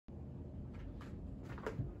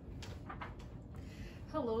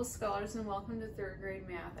Hello scholars and welcome to third grade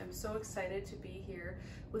math. I'm so excited to be here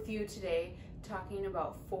with you today talking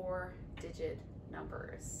about 4-digit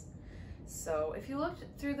numbers. So if you looked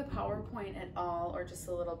through the PowerPoint at all or just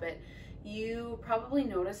a little bit, you probably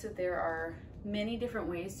noticed that there are many different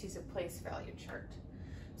ways to use a place value chart.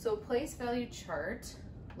 So a place value chart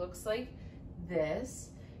looks like this.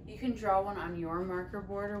 You can draw one on your marker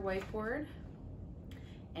board or whiteboard,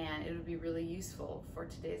 and it would be really useful for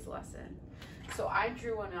today's lesson. So I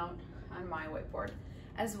drew one out on my whiteboard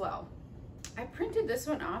as well. I printed this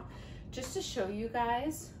one off just to show you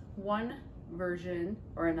guys one version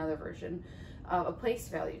or another version of a place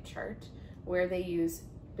value chart where they use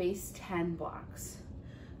base 10 blocks.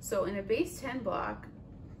 So in a base 10 block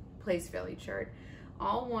place value chart,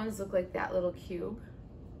 all ones look like that little cube.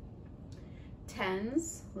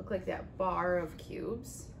 Tens look like that bar of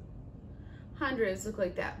cubes. Hundreds look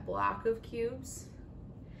like that block of cubes.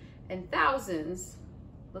 And thousands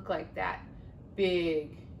look like that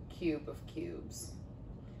big cube of cubes.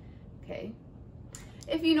 Okay.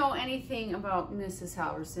 If you know anything about Mrs.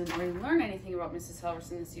 Halverson, or you learn anything about Mrs.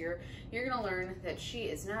 Halverson this year, you're going to learn that she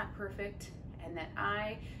is not perfect and that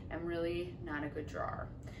I am really not a good drawer.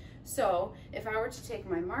 So if I were to take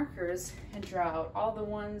my markers and draw out all the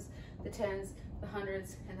ones, the tens, the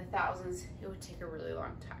hundreds, and the thousands, it would take a really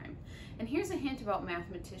long time. And here's a hint about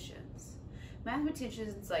mathematicians.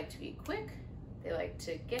 Mathematicians like to be quick, they like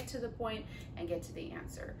to get to the point and get to the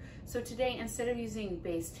answer. So today, instead of using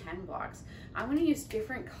base 10 blocks, I'm going to use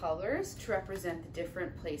different colors to represent the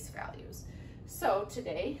different place values. So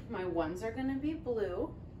today, my ones are going to be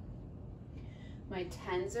blue, my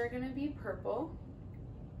tens are going to be purple,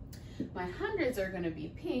 my hundreds are going to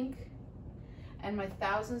be pink, and my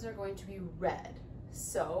thousands are going to be red.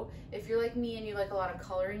 So if you're like me and you like a lot of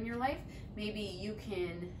color in your life, maybe you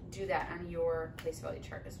can do that on your place value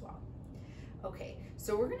chart as well. Okay,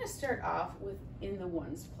 so we're going to start off with in the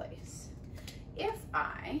ones place. If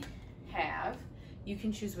I have, you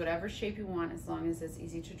can choose whatever shape you want as long as it's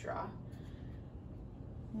easy to draw.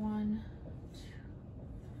 1,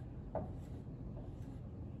 2.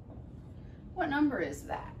 What number is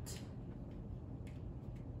that?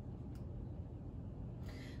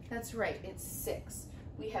 That's right, it's 6.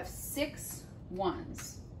 We have 6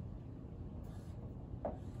 ones.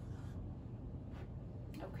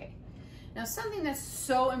 Okay, now something that's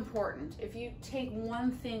so important, if you take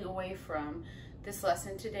one thing away from this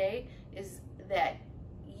lesson today, is that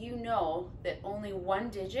you know that only one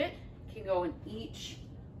digit can go in each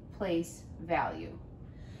place value.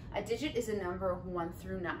 A digit is a number 1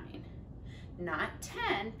 through 9, not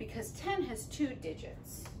 10, because 10 has 2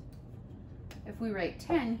 digits. If we write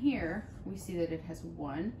 10 here, we see that it has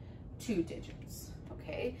 1, 2 digits,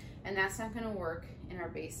 okay? And that's not going to work in our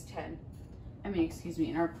base 10,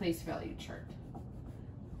 in our place value chart,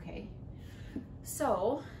 okay?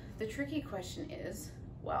 So the tricky question is,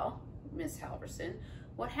 well, Miss Halverson,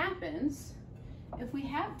 what happens if we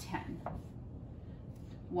have 10?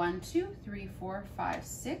 1, 2, 3, 4, 5,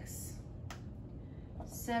 6,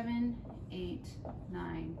 7, 8,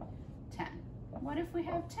 9, 10. What if we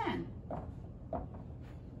have 10?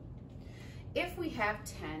 If we have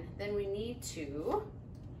 10, then we need to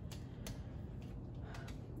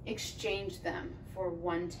exchange them for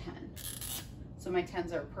 1 10. So my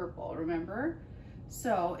 10s are purple, remember?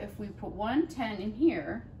 So if we put 1 10 in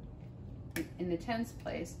here, in the tens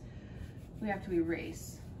place, we have to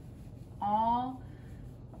erase all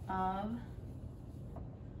of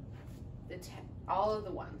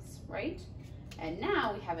the ones, right? And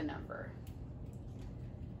now we have a number.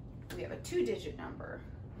 We have a 2-digit number.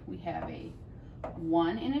 We have a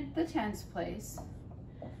 1 in the tens place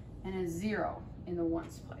and a 0 in the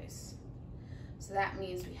ones place. So that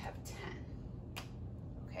means we have 10.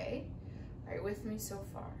 Okay? Are you with me so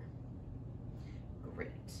far?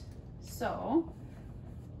 Great. So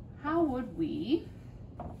how would we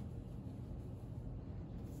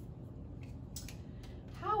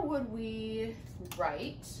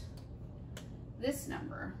write this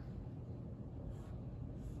number?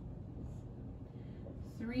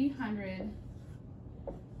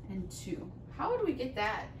 302. How would we get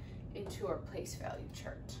that into our place value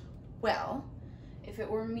chart? Well, if it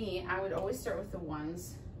were me, I would always start with the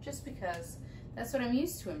ones just because that's what I'm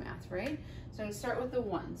used to in math, right? So I'm going to start with the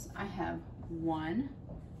ones. I have 1,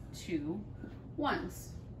 2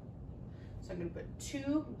 ones. So I'm going to put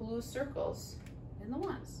 2 blue circles in the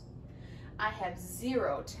ones. I have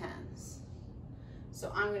 0 tens.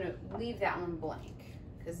 So I'm going to leave that one blank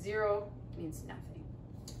because 0 means nothing.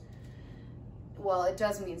 Well, it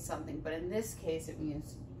does mean something, but in this case, it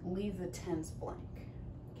means leave the tens blank,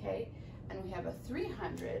 okay? And we have a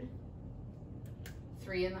 300,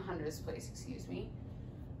 3 in the hundreds place, excuse me.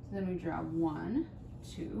 So then we draw 1,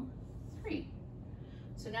 2, 3.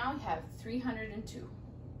 So now we have 302.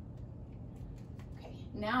 Okay,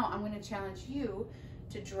 now I'm going to challenge you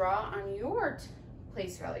to draw on your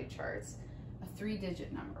place value charts a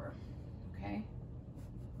 3-digit number, okay?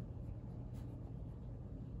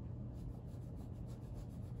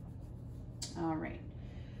 All right,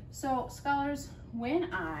 so scholars,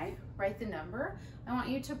 when I write the number, I want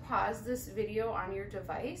you to pause this video on your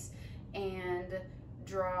device and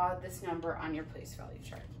draw this number on your place value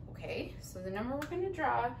chart, okay? So the number we're going to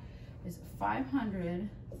draw is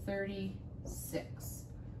 536.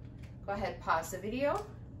 Go ahead, pause the video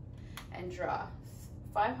and draw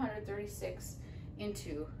 536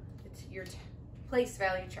 into your place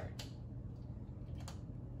value chart.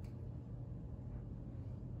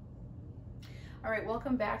 All right,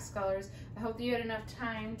 welcome back, scholars. I hope that you had enough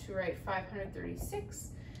time to write 536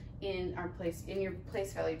 in your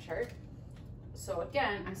place value chart. So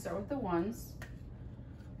again, I start with the ones.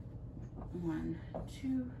 1,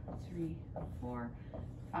 2, 3, 4,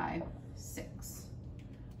 5, 6.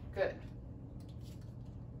 Good.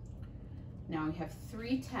 Now we have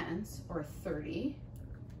 3 tens, or 30.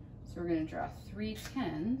 So we're going to draw 3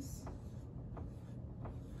 tens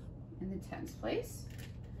in the tens place.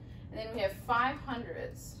 And then we have 5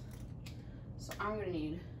 hundreds. So I'm going to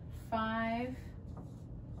need 5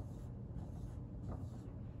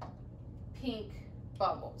 pink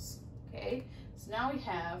bubbles. Okay, so now we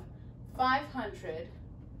have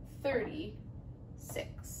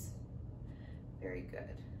 536. Very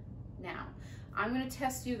good. Now, I'm going to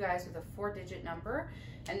test you guys with a 4-digit number,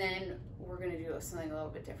 and then we're going to do something a little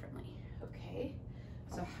bit differently. Okay,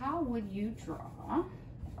 so how would you draw?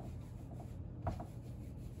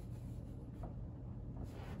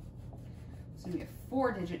 It's going to be a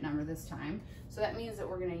 4-digit number this time, so that means that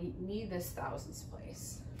we're going to need this thousands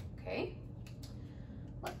place. Okay,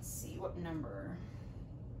 let's see what number.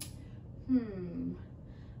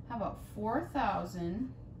 How about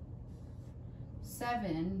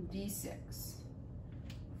 4,076?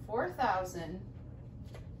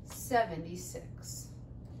 4,076.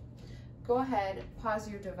 Go ahead, pause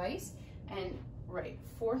your device, and write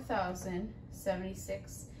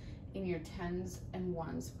 4,076 in your tens and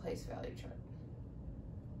ones place value chart.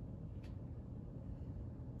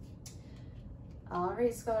 All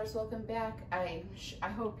right, scholars, welcome back. I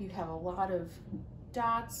hope you have a lot of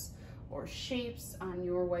dots or shapes on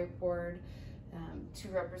your whiteboard to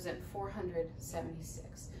represent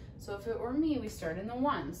 476. So if it were me, we start in the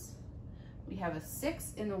ones. We have a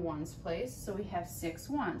 6 in the ones place, so we have 6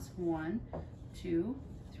 ones. 1, 2,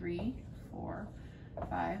 3, 4,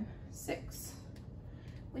 5, 6.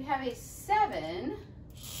 We have a 7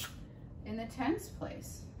 in the tens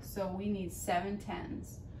place, so we need 7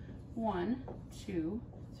 tens. 1, 2,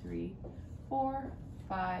 3, 4,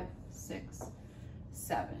 5, 6,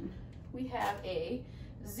 7. We have a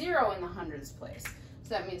 0 in the hundreds place, so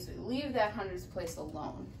that means we leave that hundreds place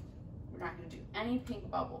alone. We're not going to do any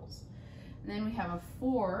pink bubbles. And then we have a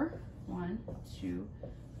 4, 1, 2,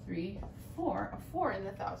 3, 4, a 4 in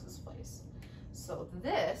the thousands place. So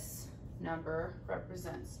this number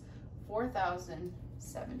represents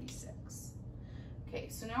 4,076. Okay,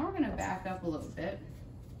 so now we're going to back up a little bit,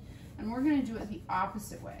 and we're going to do it the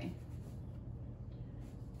opposite way.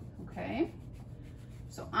 Okay,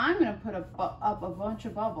 so I'm going to put up a bunch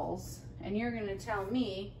of bubbles, and you're going to tell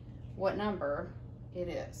me what number it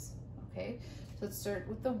is. Okay, so let's start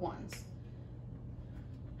with the ones.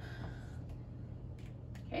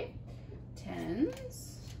 Okay,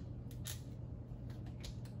 tens,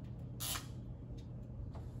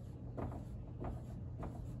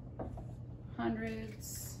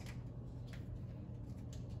 hundreds,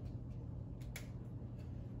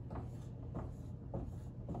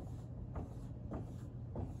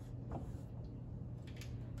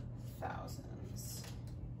 thousands.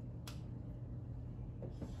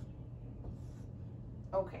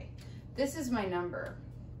 Okay, this is my number.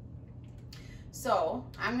 So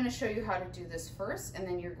I'm going to show you how to do this first, and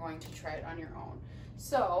then you're going to try it on your own.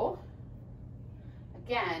 So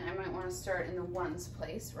again, I might want to start in the ones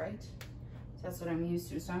place, right? So that's what I'm used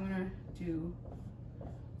to. So I'm going to do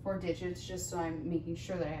 4 digits just so I'm making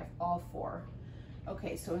sure that I have all 4.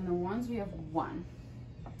 Okay, so in the ones we have 1.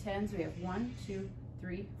 Tens we have 1, 2,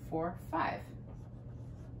 3, 4, 5.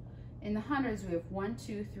 In the hundreds we have 1,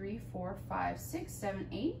 2, 3, 4, 5, 6, 7,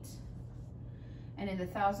 8. And in the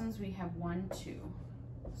thousands, we have 1, 2.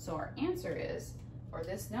 So our answer is, or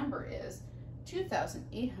this number is,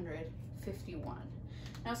 2,851.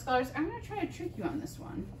 Now, scholars, I'm going to try to trick you on this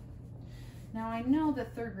one. Now, I know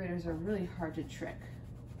that 3rd graders are really hard to trick.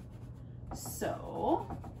 So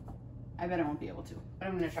I bet I won't be able to, but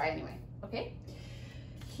I'm gonna try anyway, okay?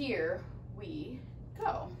 Here we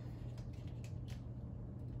go.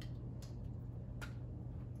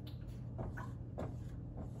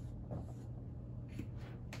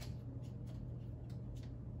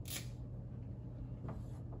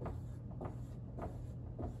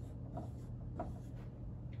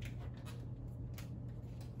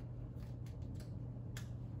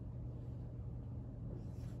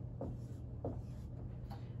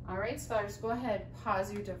 All right, scholars, go ahead,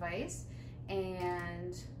 pause your device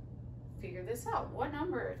and figure this out. What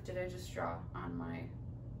number did I just draw on my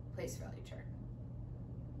place value chart?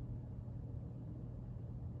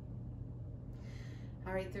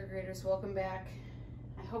 All right, third graders, welcome back.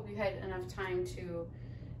 I hope you had enough time to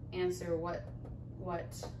answer what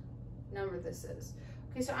number this is.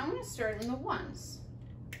 Okay, so I'm gonna start in the ones.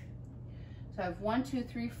 So I have 1, 2,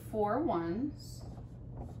 3, 4 ones.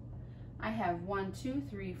 I have 1, 2,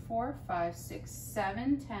 3, 4, 5, 6,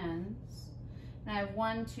 7 tens. And I have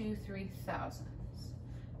 1, 2, 3 thousands.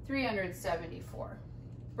 374.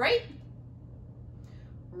 Right?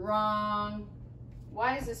 Wrong.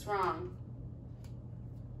 Why is this wrong?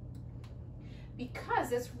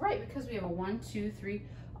 Because that's right, because we have a 1, 2, 3,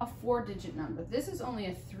 a 4-digit number. This is only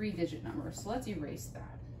a 3-digit number, so let's erase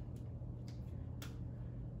that.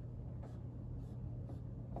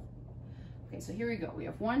 Okay, so here we go. We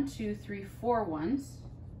have 1, 2, 3, 4 ones.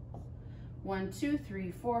 1, 2,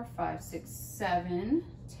 3, 4, 5, 6, 7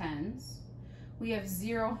 tens. We have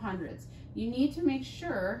 0 hundreds. You need to make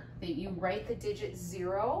sure that you write the digit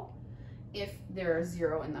 0 if there are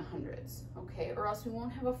 0 in the hundreds, okay? Or else we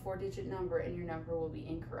won't have a 4-digit number and your number will be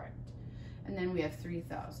incorrect. And then we have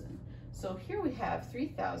 3,000. So here we have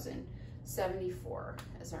 3,074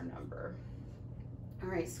 as our number. All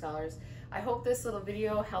right, scholars, I hope this little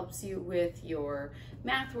video helps you with your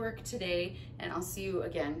math work today, and I'll see you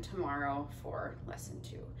again tomorrow for lesson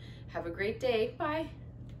 2. Have a great day. Bye.